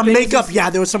the just gonna crazy make things up. Yeah,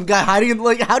 there was some guy hiding.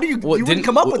 Like, how do you? You wouldn't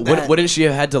come up with that. Wouldn't she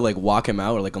have had to like walk him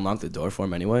out or like unlock the door for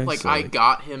him anyway? Like, So, I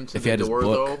got him to if he the had his door,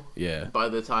 book, though, yeah. by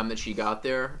the time that she got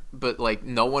there. But, like,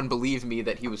 no one believed me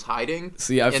that he was hiding.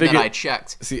 See, I and figured- then I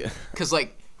checked. See, Because,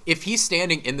 like, if he's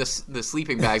standing in the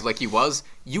sleeping bags like he was,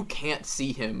 you can't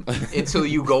see him until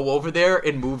you go over there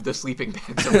and move the sleeping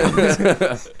bags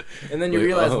around. And then you Wait,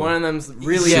 realize oh. one of them's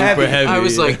really Yeah, heavy. heavy. I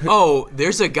was like, oh,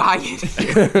 there's a guy in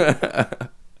here.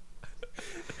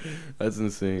 that's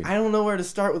insane. I don't know where to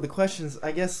start with the questions.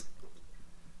 I guess.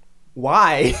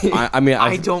 Why? I mean,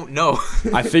 I don't know.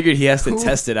 I figured he has to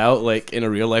test it out like in a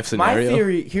real life My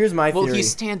scenario. he's my Well, theory.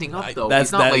 he's standing up, though. That's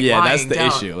he's not, like, lying that's the down.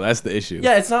 issue. That's the issue.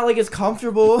 Yeah, it's not like it's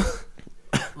comfortable.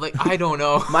 Like, I don't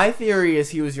know. My theory is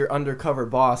he was your undercover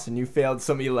boss and you failed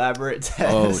some elaborate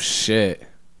test. Oh shit.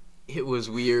 It was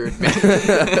weird, man.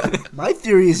 My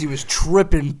theory is he was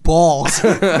tripping balls.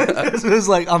 It was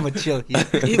like, I'm a chill here.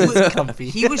 It was comfy.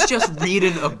 He was just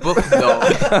reading a book, though.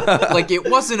 Like, it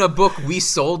wasn't a book we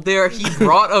sold there. He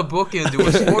brought a book into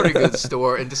a sporting goods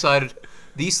store and decided,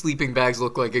 these sleeping bags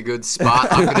look like a good spot.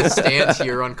 I'm going to stand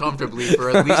here uncomfortably for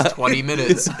at least 20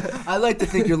 minutes. I like to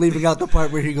think you're leaving out the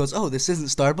part where he goes, "Oh, this isn't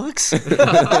Starbucks."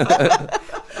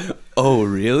 Oh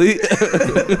really?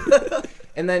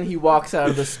 And then he walks out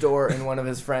of the store and one of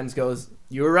his friends goes,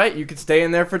 you were right, you could stay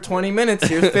in there for 20 minutes.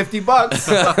 Here's $50.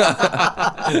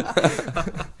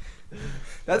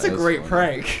 That's a great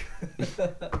funny. prank.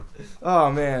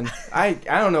 Oh man. I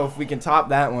don't know if we can top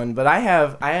that one, but I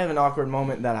have an awkward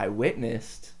moment that I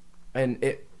witnessed, and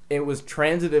it was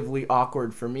transitively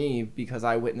awkward for me because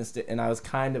I witnessed it and I was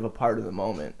kind of a part of the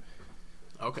moment.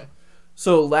 Okay.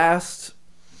 So last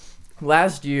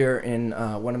year in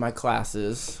one of my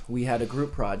classes, we had a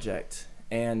group project,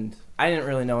 and I didn't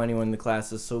really know anyone in the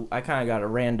classes, so I kind of got a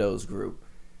randos group.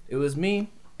 It was me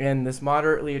and this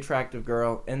moderately attractive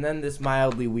girl, and then this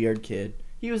mildly weird kid.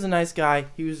 He was a nice guy.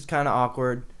 He was kind of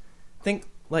awkward. Think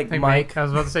like Think Mike. I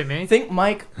was about to say me. Think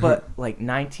Mike, but like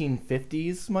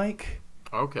 1950s Mike.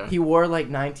 Okay. He wore like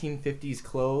 1950s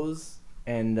clothes,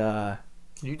 and Can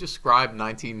you describe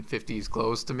 1950s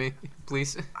clothes to me,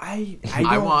 please? I I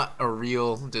don't want a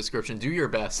real description. Do your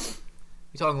best.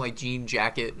 We talking like jean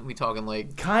jacket? We talking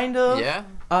like kind of. yeah?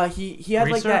 He had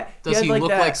like Greaser? that. Does had he like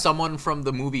look that, like someone from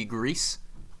the movie Grease?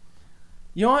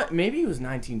 You know what? Maybe it was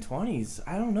 1920s.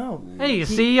 I don't know. Hey, you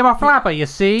see, I'm a flapper. You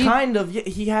see? Kind of. Yeah,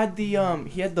 he had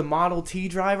the Model T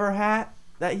driver hat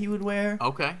that he would wear.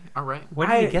 Okay, all right. Where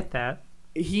did you get that?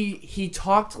 He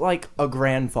talked like a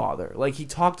grandfather. Like he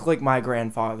talked like my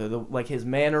grandfather. Like his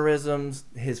mannerisms,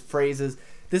 his phrases.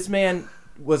 This man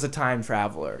was a time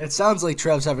traveler. It sounds like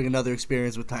Trev's having another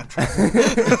experience with time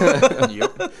travel.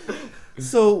 Yep.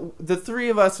 So the three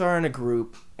of us are in a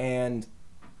group, and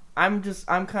I'm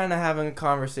kind of having a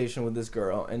conversation with this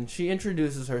girl, and she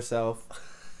introduces herself.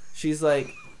 She's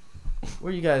like, "What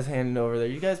are you guys handing over there?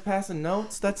 You guys passing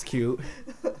notes? That's cute."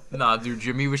 Nah, dude,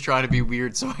 Jimmy was trying to be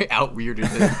weird, so I out-weirded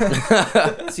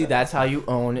him. See, that's how you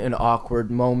own an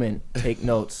awkward moment. Take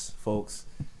notes, folks.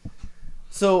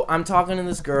 So I'm talking to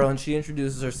this girl, and she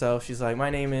introduces herself. She's like, "My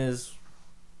name is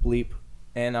Bleep,"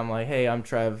 and I'm like, hey, I'm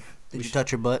Trev. Did you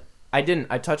touch your butt? I didn't.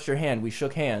 I touched her hand. We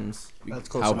shook hands. That's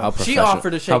close How enough. She professional-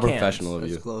 offered to shake How hands. professional of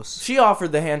That's you. close. She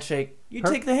offered the handshake. You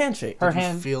Her- take the handshake. Her Did you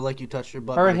hand, feel like you touched your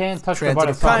butt? her like, hand touched her butt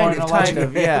at transitive some point Kind in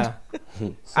of, her life. kind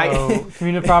of, yeah. So,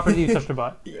 community property, you touched her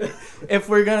butt. If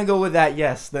we're gonna go with that,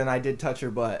 yes, then I did touch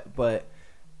her butt, but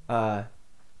I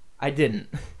didn't.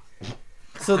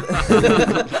 So,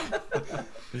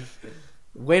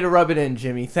 way to rub it in,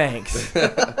 Jimmy. Thanks.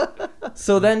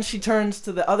 So then she turns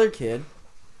to the other kid,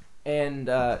 and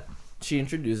she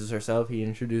introduces herself. He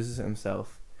introduces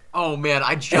himself, Oh man,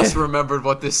 I just remembered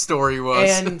what this story was.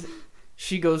 and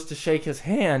she goes to shake his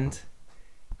hand,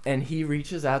 and he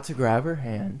reaches out to grab her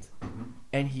hand,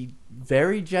 and he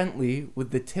very gently,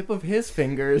 with the tip of his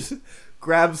fingers,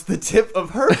 grabs the tip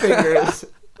of her fingers,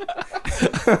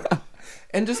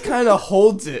 and just kind of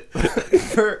holds it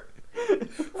for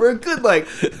a good, like,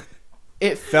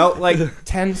 it felt like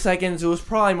 10 seconds. It was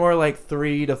probably more like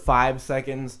 3 to 5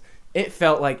 seconds. It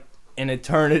felt like an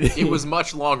eternity. It was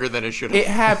much longer than it should It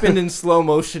have. happened in slow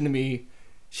motion to me.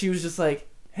 She was just like,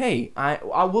 "Hey,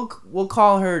 we'll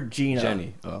call her Gina.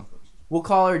 Jenny. Oh. We'll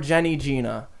call her Jenny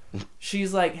Gina."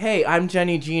 She's like, "Hey, I'm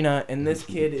Jenny Gina," and this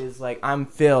kid is like, "I'm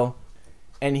Phil,"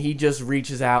 and he just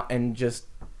reaches out and just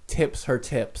tips her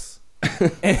tips.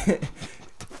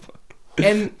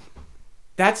 And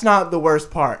that's not the worst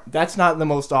part. That's not the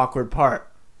most awkward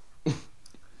part.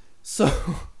 So.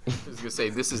 I was gonna say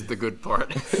this is the good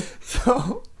part.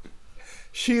 So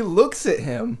she looks at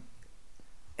him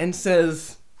and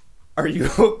says, "Are you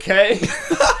okay?"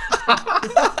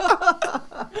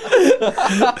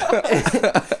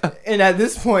 And at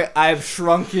this point, I've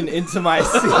shrunken into my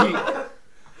seat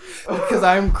because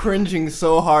I'm cringing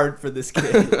so hard for this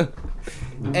kid.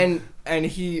 And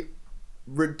he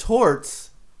retorts,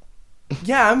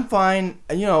 "Yeah, I'm fine.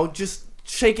 You know, just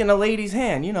shaking a lady's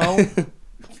hand, you know."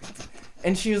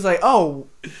 And she was like, "Oh,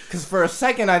 because for a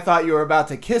second I thought you were about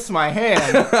to kiss my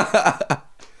hand."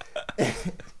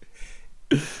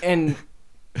 And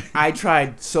I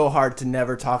tried so hard to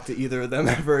never talk to either of them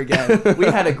ever again. We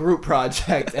had a group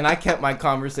project, and I kept my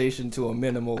conversation to a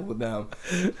minimal with them.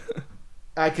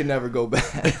 I could never go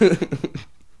back.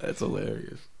 That's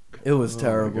hilarious. It was Oh my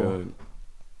terrible. God.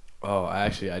 Oh,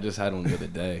 actually, I just had one the other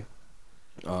day.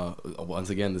 Once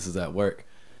again, this is at work,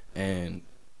 and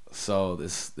so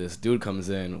this dude comes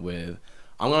in with,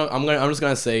 I'm just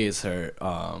gonna say it's her.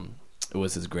 It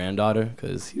was his granddaughter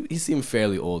because he seemed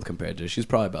fairly old compared to her. She's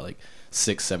probably about like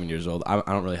 6-7 years old. I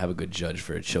don't really have a good judge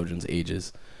for children's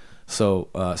ages. So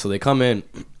they come in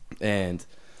and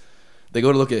they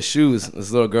go to look at shoes.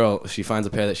 This little girl, she finds a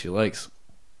pair that she likes,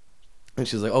 and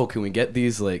she's like, "Oh, can we get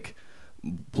these?" Like,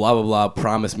 blah blah blah.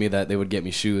 Promised me that they would get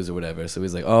me shoes or whatever. So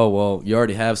he's like, "Oh well, you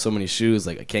already have so many shoes.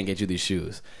 Like, I can't get you these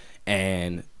shoes."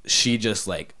 And she just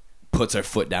like puts her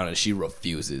foot down and she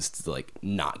refuses to like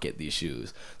not get these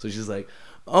shoes. So she's like,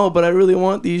 "Oh, but I really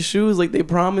want these shoes. Like, they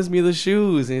promised me the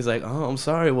shoes." And he's like, "Oh, I'm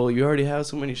sorry. Well, you already have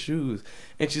so many shoes."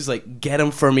 And she's like, "Get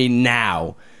them for me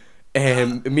now."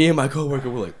 And me and my coworker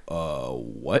were like,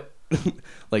 what?"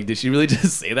 Like, did she really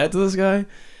just say that to this guy?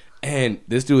 And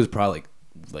this dude was probably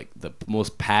like the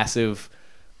most passive,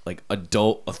 like,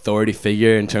 adult authority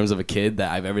figure in terms of a kid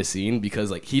that I've ever seen,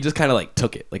 because like he just kind of like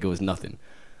took it like it was nothing.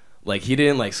 Like, he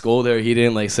didn't like scold her, he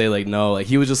didn't like say like no, like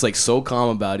he was just like so calm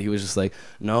about it. He was just like,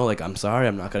 "No, like, I'm sorry,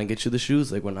 I'm not gonna get you the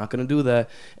shoes, like, we're not gonna do that."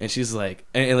 And she's like,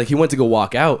 and like he went to go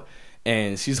walk out,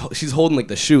 and she's holding like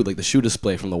the shoe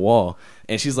display from the wall,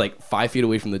 and she's like 5 feet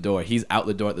away from the door. He's out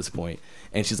the door at this point,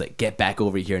 and she's like, "Get back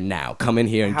over here now, come in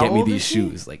here and How get me old these is she?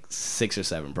 shoes." Like 6 or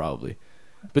 7 probably,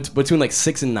 but between like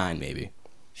 6 and 9 maybe.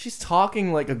 She's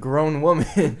talking like a grown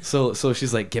woman. So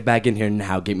she's like, "Get back in here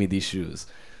now, get me these shoes."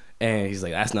 And he's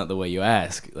like, "That's not the way you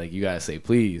ask. Like, you gotta say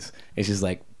please." And she's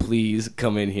like, "Please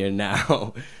come in here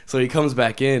now." So he comes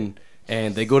back in,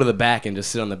 and they go to the back and just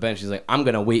sit on the bench. She's like, "I'm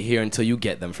gonna wait here until you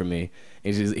get them for me."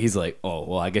 And he's like, "Oh,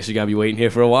 well, I guess you're gonna be waiting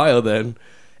here for a while then."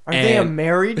 Are they a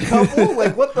married couple?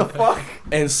 Like, what the fuck?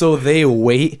 And so they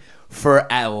wait for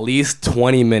at least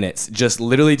 20 minutes, just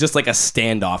literally just like a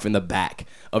standoff in the back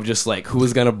of just like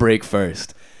who's gonna break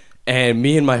first. And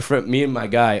me and my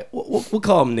guy, we'll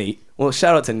call him Nate. Well,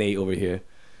 shout out to Nate over here.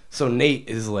 So Nate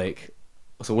is like,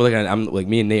 so we're like, I'm like,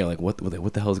 me and Nate are like, what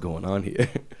the hell's going on here?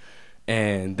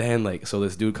 And then like, so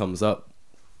this dude comes up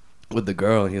with the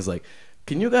girl, and he's like,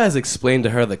 "Can you guys explain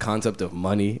to her the concept of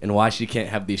money and why she can't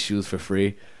have these shoes for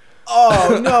free?"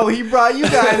 Oh no, he brought you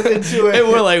guys into it. And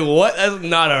we're like, "What? That's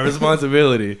not our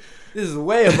responsibility." This is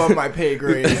way above my pay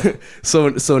grade. So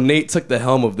Nate took the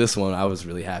helm of this one. I was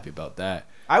really happy about that.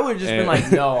 I would have just been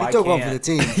like, no, I Took can't. one for the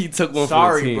team. He took one for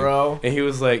Sorry, the team. bro. And he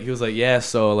was like, yeah,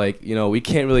 so like, you know, we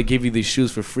can't really give you these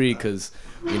shoes for free because,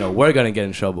 you know, we're gonna get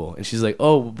in trouble. And she's like,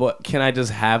 oh, but can I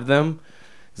just have them?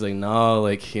 He's like, no,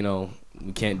 like, you know,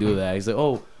 we can't do that. He's like,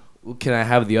 oh, can I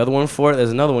have the other one for it?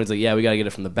 There's another one. He's like, yeah, we gotta get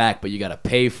it from the back, but you gotta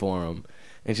pay for them.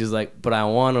 And she's like, but I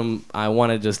want them. I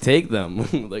want to just take them.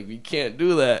 Like, we can't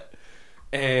do that.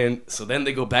 And so then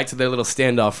they go back to their little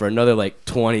standoff for another like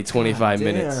 20, 25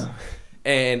 minutes. Damn.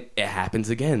 And it happens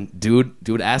again.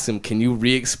 Dude asks him, can you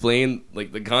re-explain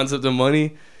like the concept of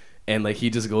money? And like he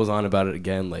just goes on about it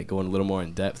again, like going a little more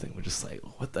in depth. And we're just like,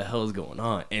 what the hell is going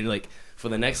on? And like for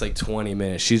the next like 20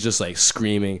 minutes, she's just like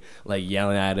screaming, like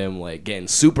yelling at him, like getting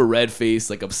super red faced,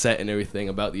 like upset and everything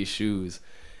about these shoes.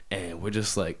 And we're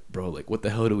just like, bro, like what the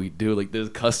hell do we do? Like there's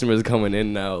customers coming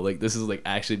in now. Like this is like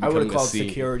actually I would becoming have a called scene.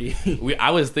 security.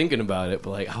 I was thinking about it, but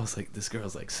like I was like, this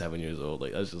girl's like 7 years old.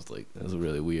 Like that's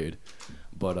really weird.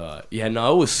 But yeah,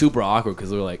 no, it was super awkward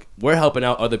because we're helping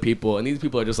out other people, and these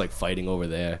people are just like fighting over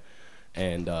there.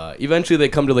 And eventually they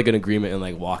come to like an agreement and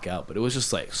like walk out. But it was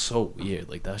just like so weird.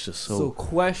 Like that's just So, so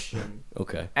question: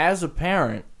 okay. as a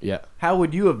parent, Yeah, how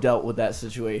would you have dealt with that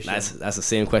situation? that's the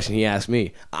same question he asked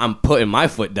me. I'm putting my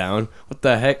foot down. What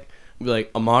the heck? Be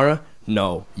like, Amara,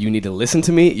 no, you need to listen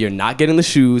to me. You're not getting the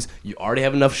shoes. You already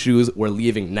have enough shoes. We're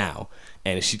leaving now.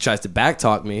 And if she tries to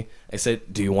backtalk me, I said,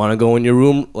 do you want to go in your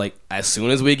room like as soon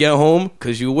as we get home?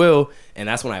 Because you will. And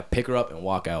that's when I pick her up and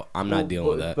walk out. I'm not dealing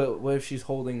with that. But what if she's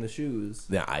holding the shoes?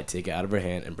 Then I take it out of her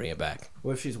hand and bring it back.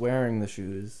 What if she's wearing the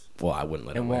shoes Well, I wouldn't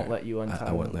let her and wear won't it. let you untie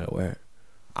I wouldn't them? let her wear it.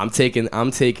 I'm taking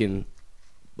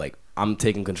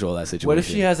control of that situation. What if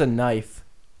she has a knife?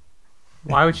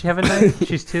 Why would she have a knife?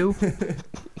 She's 2.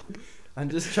 I'm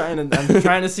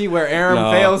trying to see where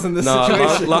Aram fails in this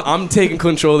situation. I'm taking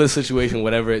control of this situation,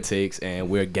 whatever it takes, and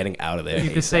we're getting out of there. You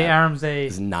could say ASAP. Aram's a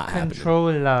It's not happening.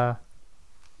 controller.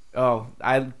 Oh,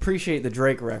 I appreciate the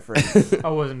Drake reference.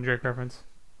 Oh, wasn't a Drake reference.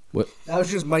 That was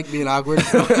just Mike being awkward.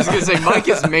 I was gonna say Mike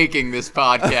is making this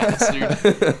podcast,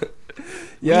 dude.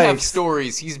 We have Yikes.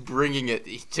 stories. He's bringing it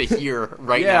to here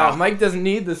right Yeah, now. Mike doesn't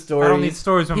need the story. I don't need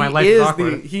stories when my He life is is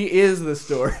awkward. He is the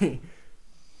story.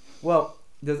 Well,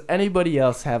 does anybody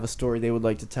else have a story they would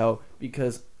like to tell?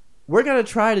 Because we're gonna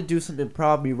try to do some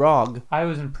improv me wrong. I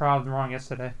was improv wrong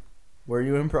yesterday. Were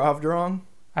you improv wrong?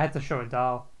 I had to show a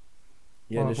doll.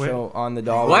 You had Well, to wait. show on the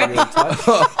doll What? where you touched?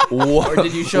 Or Or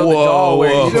did you show the doll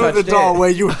where whoa. you You know the touched doll it? where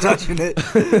you were touching it.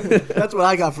 That's what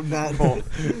I got from that.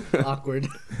 Awkward.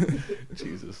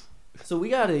 Jesus. So we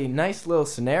got a nice little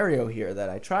scenario here that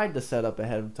I tried to set up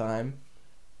ahead of time.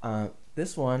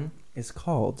 This one is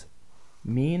called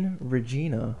Mean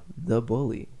Regina the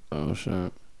Bully. Oh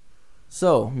shit.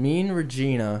 So, Mean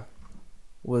Regina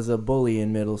was a bully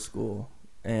in middle school,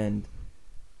 and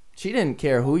she didn't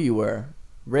care who you were.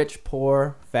 Rich,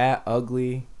 poor, fat,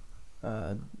 ugly,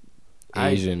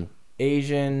 Asian,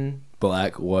 Asian,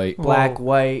 black, white, black, Whoa.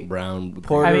 white. brown.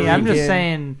 Puerto I mean, I'm just Rican.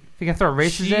 saying, if you can throw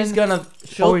races She's in, gonna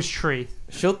always tree.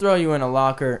 she'll throw you in a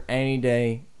locker any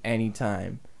day,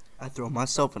 anytime. I throw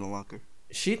myself in a locker.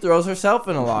 She throws herself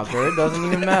in a locker. It doesn't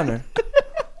even matter.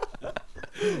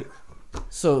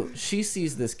 So she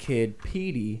sees this kid,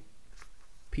 Petey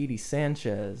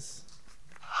Sanchez,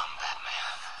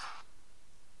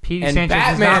 Petey and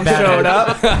Sanchez Batman is not showed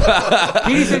Batman. up.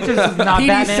 Petey Sanchez is not Petey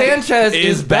Batman. Sanchez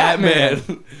is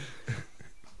Batman.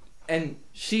 And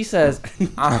she says,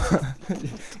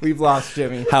 we've lost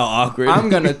Jimmy. How awkward. I'm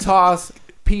going to toss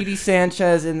Petey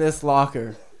Sanchez in this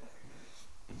locker.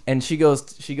 And she goes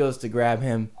to grab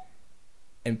him.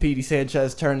 And Petey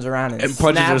Sanchez turns around and and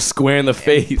punches her snaps square in the and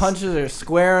face. punches her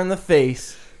square in the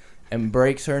face and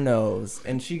breaks her nose.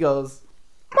 And she goes,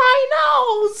 my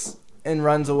nose! And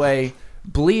runs away,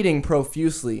 bleeding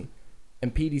profusely.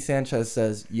 And Petey Sanchez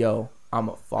says, yo, I'm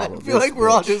going to follow I this feel like we're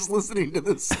all bitch." just listening to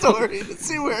this story to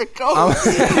see where it goes.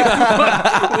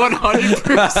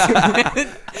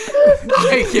 100%.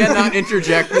 I cannot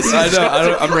interject. This is I know,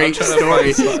 such a I'm great trying to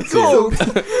find story. a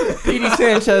spot, too. Petey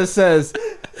Sanchez says,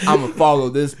 I'm going to follow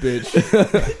this bitch.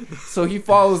 So he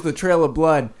follows the trail of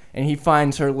blood and he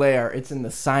finds her lair. It's in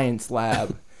the science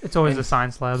lab. It's always a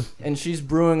science lab. And she's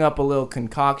brewing up a little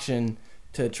concoction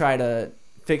to try to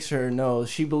fix her nose.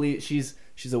 She believes she's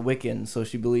a Wiccan, so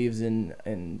she believes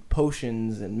in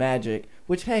potions and magic,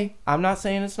 which, hey, I'm not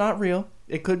saying it's not real.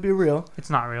 It could be real. It's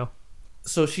not real.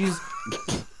 So she's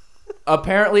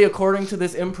apparently, according to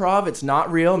this improv, it's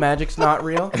not real. Magic's not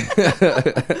real.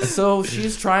 So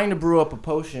she's trying to brew up a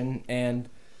potion, and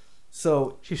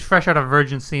so She's fresh out of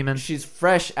virgin semen. she's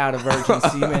fresh out of virgin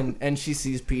semen, and she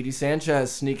sees Petey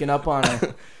Sanchez sneaking up on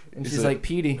her, and she's like,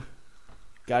 Petey,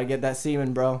 gotta get that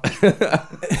semen, bro.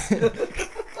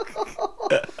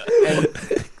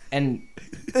 And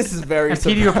this is very And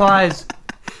Petey replies,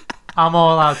 I'm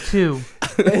all out too.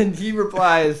 And he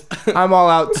replies, I'm all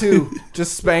out too.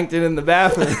 Just spanked it in the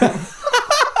bathroom.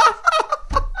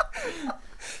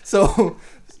 So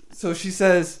she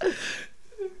says,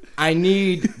 I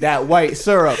need that white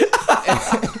syrup.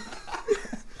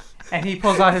 And he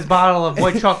pulls out his bottle of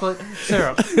white chocolate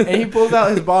syrup. And he pulls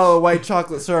out his bottle of white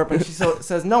chocolate syrup, and she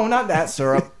says, no, not that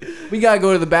syrup. We gotta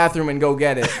go to the bathroom and go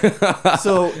get it.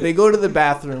 So they go to the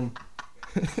bathroom.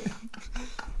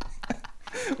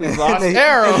 We lost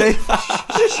Arrow.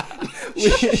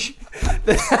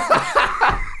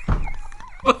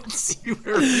 Let's see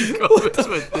where he goes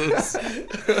with this.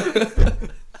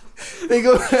 They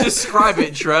go. Describe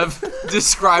it, Trev.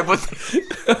 Describe what they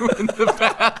do in the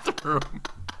bathroom.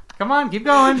 Come on, keep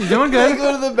going. You're doing They good.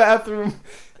 go to the bathroom,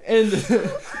 and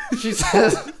she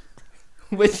says,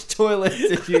 which toilet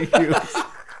did you use?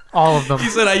 All of them. He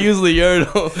said I use the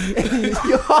urinal.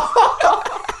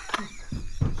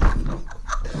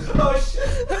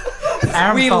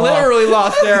 Aaron We fell off. literally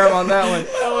lost Aram on that one.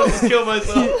 I want to kill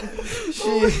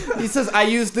myself. He says, I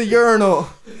used the urinal.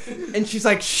 And she's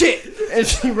like, shit. And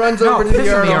she runs No, over to piss the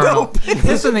in the urinal. urinal.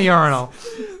 Piss in the urinal.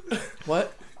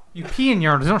 What? You pee in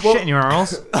urinals. You don't shit in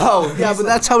urinals. Oh, Yeah, but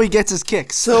that's how he gets his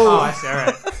kicks. so Oh, I see. All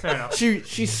right. Fair enough.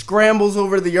 she scrambles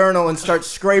over to the urinal and starts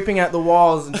scraping at the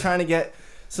walls and trying to get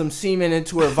some semen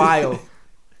into her vial.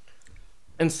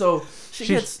 And so she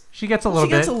gets a little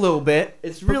bit. a little bit.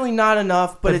 It's really not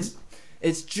enough, but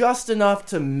it's just enough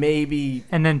to maybe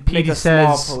And then make Petey a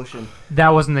small says, potion. that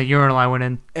wasn't the urinal I went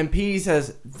in. And Petey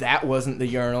says, that wasn't the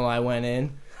urinal I went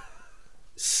in.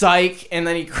 Psych. And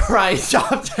then he cries,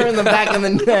 chopped her in the back of the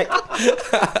neck.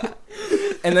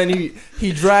 And then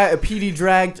Petey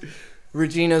dragged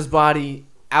Regina's body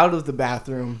out of the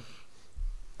bathroom.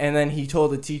 And then he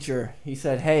told the teacher, he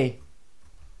said, hey,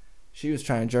 she was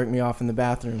trying to jerk me off in the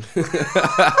bathroom.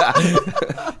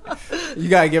 You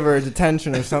gotta give her a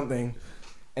detention or something.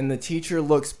 And the teacher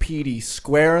looks Petey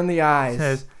square in the eyes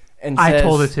Says, and I says,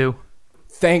 told her to.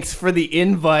 thanks for the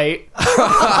invite.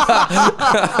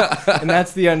 And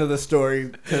that's the end of the story,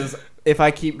 because if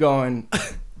I keep going,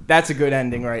 that's a good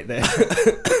ending right there.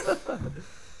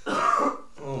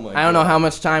 Oh my I don't know how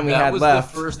much time we That had was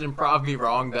left. the first Improv Me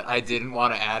Wrong that I didn't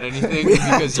want to add anything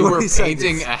because you were 20 seconds.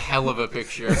 painting a hell of a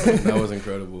picture. That was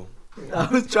incredible. I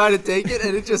was trying to take it,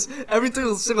 and it just every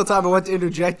single time I went to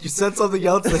interject, you said something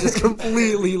else, and I just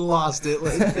completely lost it.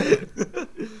 Like,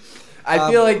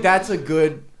 I feel like that's a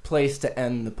good place to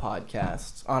end the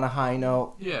podcast, on a high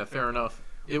note. Yeah, fair enough.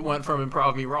 It went from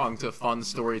Improv Me Wrong to fun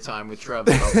story time with Trev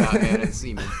about Batman and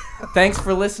Seaman. Thanks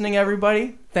for listening,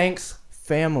 everybody. Thanks,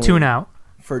 family, Tune out.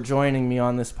 for joining me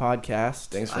on this podcast.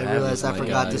 Thanks for I having realized us. I my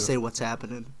forgot guy. to say what's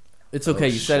happening. It's okay,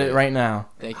 you said it shit. right now.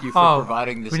 Thank you for Oh,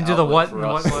 providing this we didn't do the outlet what for and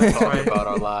us what to was, talk right. about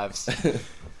our lives.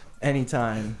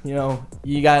 Anytime. You know,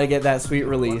 you gotta get that sweet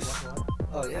release.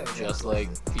 Oh yeah. Just like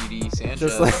P.D. Sanchez.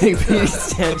 Just like Pete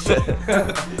Sanchez.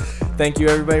 Thank you,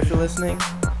 everybody, for listening.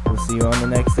 We'll see you on the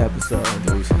next episode.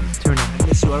 Tune in.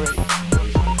 Miss you already.